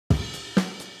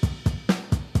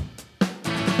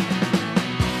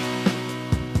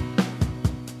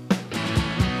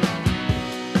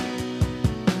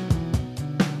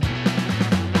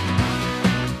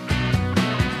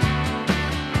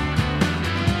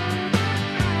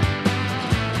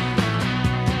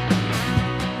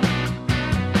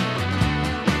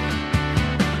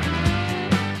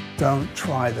Don't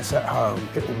try this at home,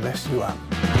 it will mess you up.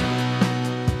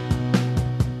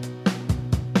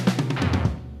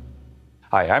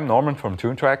 Hi, I'm Norman from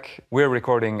TuneTrack. We're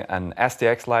recording an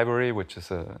SDX library, which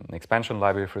is an expansion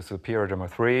library for Superior Drummer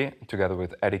 3, together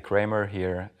with Eddie Kramer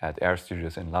here at Air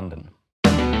Studios in London.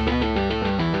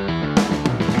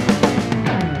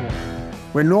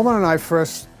 When Norman and I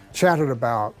first chatted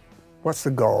about what's the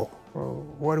goal,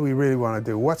 what do we really want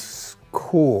to do, what's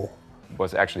cool, It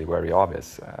was actually very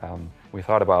obvious. We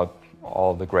thought about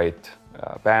all the great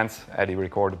bands Eddie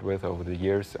recorded with over the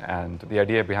years, and the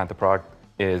idea behind the product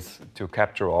is to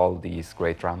capture all these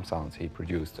great drum sounds he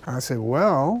produced. I said,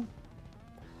 well,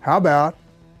 how about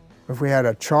if we had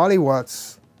a Charlie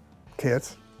Watts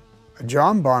kit, a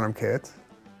John Bonham kit,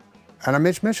 and a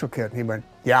Mitch Mitchell kit? And he went,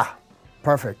 yeah,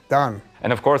 perfect, done.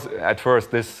 And of course, at first,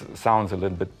 this sounds a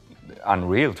little bit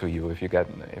unreal to you if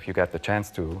you get the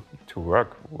chance to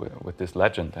work with this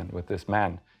legend and with this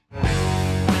man.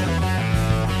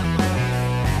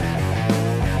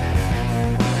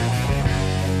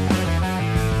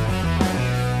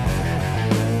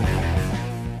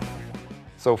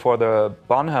 So for the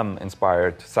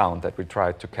Bonham-inspired sound that we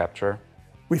tried to capture,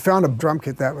 we found a drum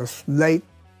kit that was late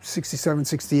 67,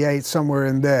 68, somewhere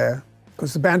in there,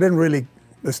 because the band didn't really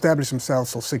establish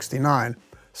themselves till 69.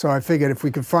 So I figured if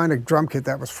we could find a drum kit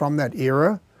that was from that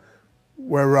era,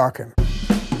 we're rocking.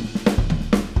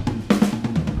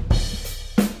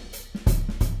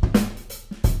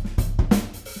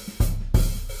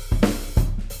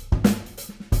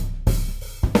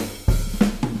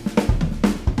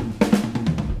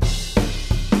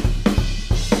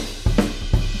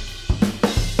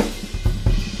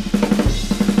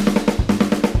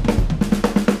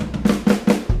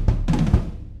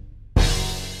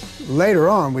 Later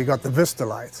on, we got the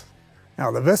Vistalite.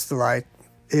 Now, the Vistalite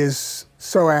is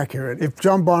so accurate. If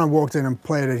John Bonham walked in and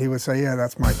played it, he would say, yeah,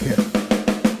 that's my kit.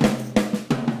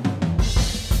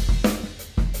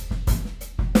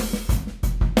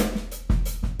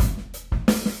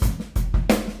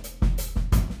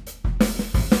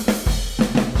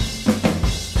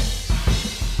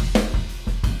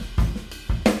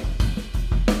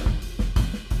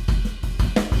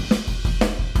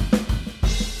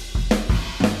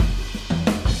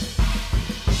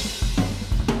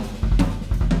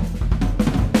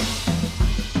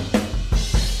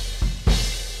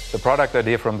 The product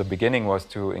idea from the beginning was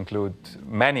to include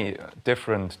many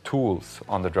different tools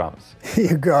on the drums.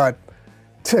 You got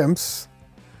timps,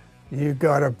 you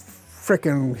got a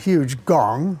frickin' huge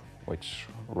gong, which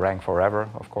rang forever,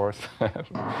 of course.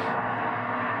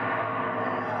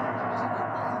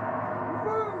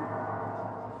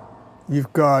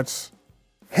 You've got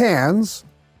hands,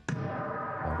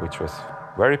 which was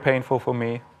very painful for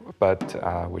me, but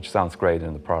which sounds great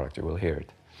in the product, you will hear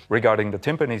it. Regarding the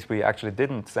timpanis, we actually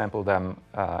didn't sample them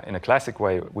in a classic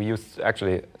way. We used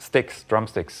actually sticks,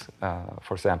 drumsticks,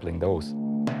 for sampling those.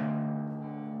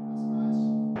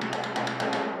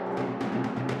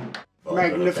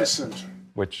 Magnificent.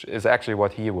 Which is actually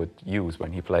what he would use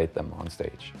when he played them on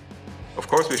stage. Of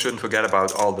course, we shouldn't forget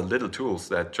about all the little tools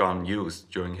that John used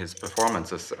during his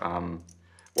performances.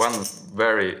 One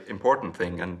very important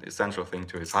thing and essential thing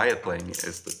to his hi-hat playing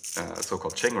is the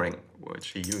so-called ching ring, which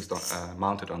he used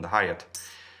mounted on the hi-hat.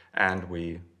 And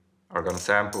we are going to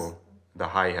sample the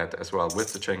hi-hat as well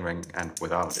with the ching ring and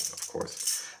without it, of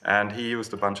course. And he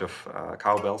used a bunch of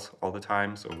cowbells all the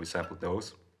time, so we sampled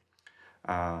those.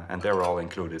 And they were all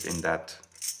included in that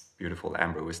beautiful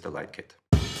Amber Vistalite kit.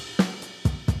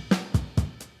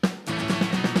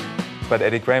 But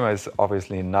Eddie Kramer is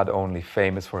obviously not only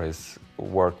famous for his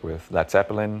work with Led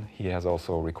Zeppelin, he has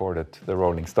also recorded the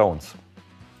Rolling Stones.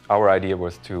 Our idea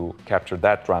was to capture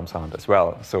that drum sound as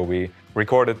well. So we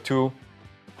recorded 2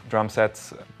 drum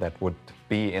sets that would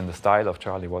be in the style of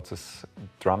Charlie Watts'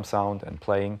 drum sound and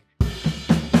playing.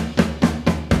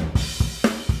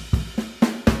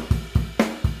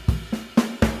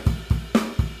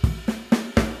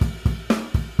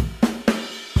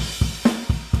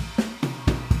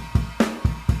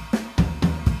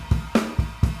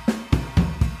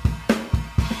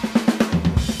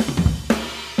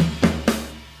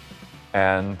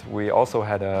 And we also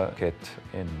had a kit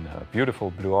in a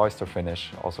beautiful blue oyster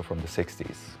finish, also from the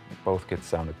 60s. Both kits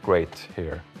sounded great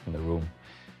here in the room.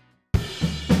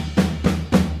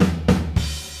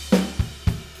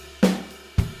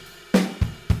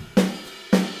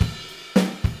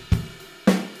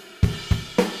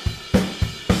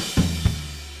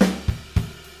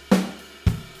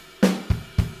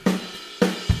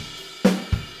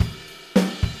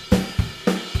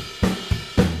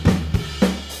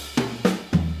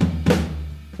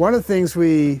 One of the things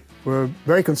we were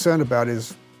very concerned about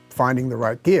is finding the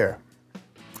right gear.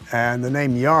 And the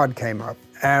name Yard came up.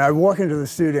 And I walk into the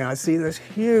studio and I see this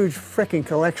huge freaking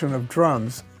collection of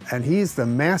drums. And he's the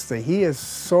master. He has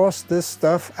sourced this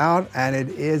stuff out and it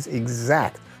is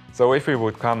exact. So if we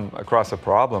would come across a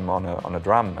problem on a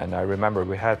drum, and I remember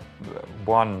we had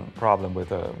one problem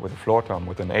with a floor tom,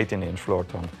 with an 18-inch floor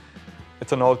tom.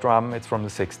 It's an old drum, it's from the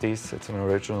 60s, it's an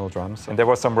original drum. And there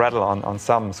was some rattle on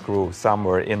some screw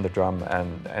somewhere in the drum,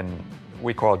 and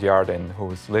we called Yard in, who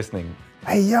was listening.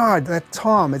 Hey Yard, that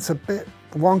tom, it's a bit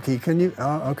wonky, can you?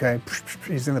 Oh, okay,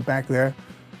 he's in the back there,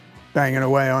 banging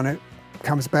away on it.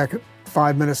 Comes back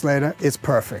 5 minutes later, it's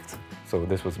perfect. So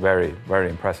this was very, very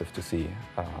impressive to see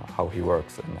how he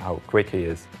works and how quick he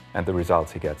is and the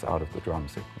results he gets out of the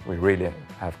drums. We really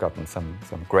have gotten some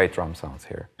great drum sounds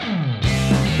here.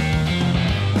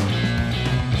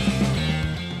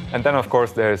 And then of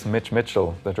course there's Mitch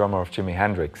Mitchell, the drummer of Jimi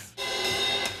Hendrix.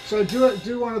 So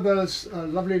do one of those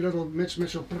lovely little Mitch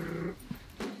Mitchell.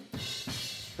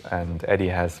 And Eddie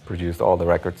has produced all the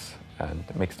records and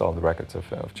mixed all the records of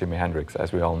Jimi Hendrix,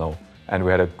 as we all know. And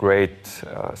we had a great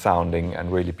sounding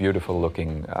and really beautiful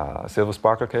looking Silver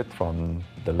Sparkle kit from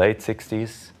the late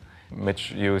 60s.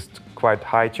 Mitch used quite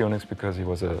high tunings because he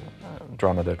was a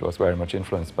drummer that was very much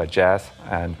influenced by jazz.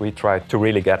 And we tried to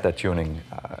really get that tuning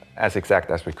as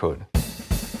exact as we could.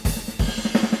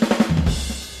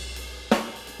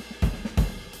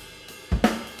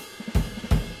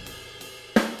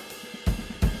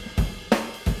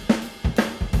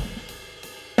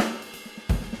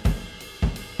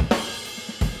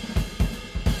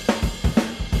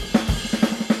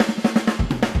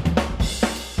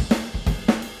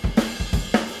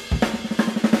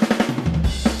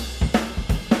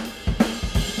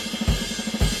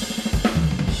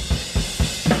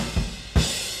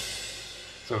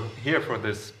 So here for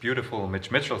this beautiful Mitch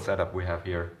Mitchell setup we have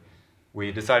here,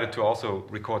 we decided to also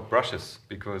record brushes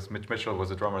because Mitch Mitchell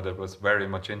was a drummer that was very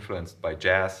much influenced by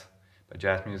jazz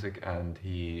music, and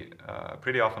he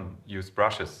pretty often used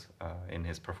brushes in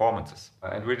his performances.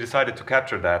 And we decided to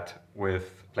capture that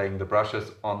with playing the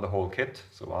brushes on the whole kit,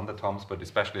 so on the toms, but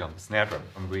especially on the snare drum.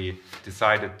 And we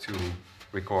decided to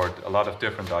record a lot of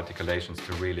different articulations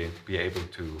to really be able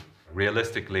to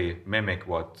realistically mimic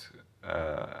what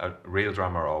a real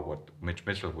drummer or what Mitch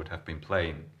Mitchell would have been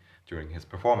playing during his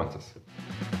performances.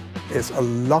 It's a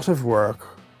lot of work.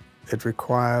 It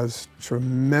requires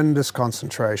tremendous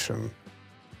concentration.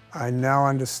 I now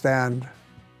understand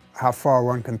how far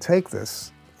one can take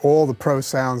this. All the pro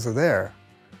sounds are there.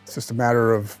 It's just a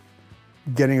matter of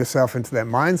getting yourself into that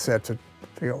mindset to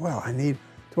figure, well,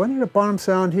 do I need a Bonham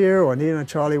sound here, or I need a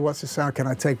Charlie Watts' sound? Can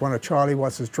I take one of Charlie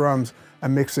Watts' drums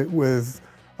and mix it with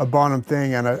a Bonham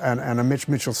thing and a Mitch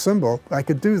Mitchell cymbal? I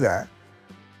could do that.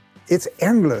 It's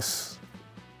endless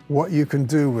what you can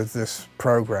do with this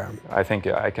program. I think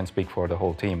I can speak for the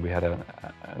whole team. We had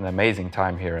an amazing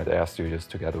time here at Air Studios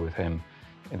together with him.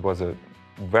 It was a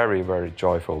very, very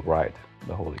joyful ride,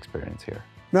 the whole experience here.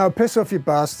 Now piss off, you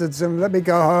bastards, and let me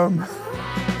go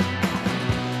home.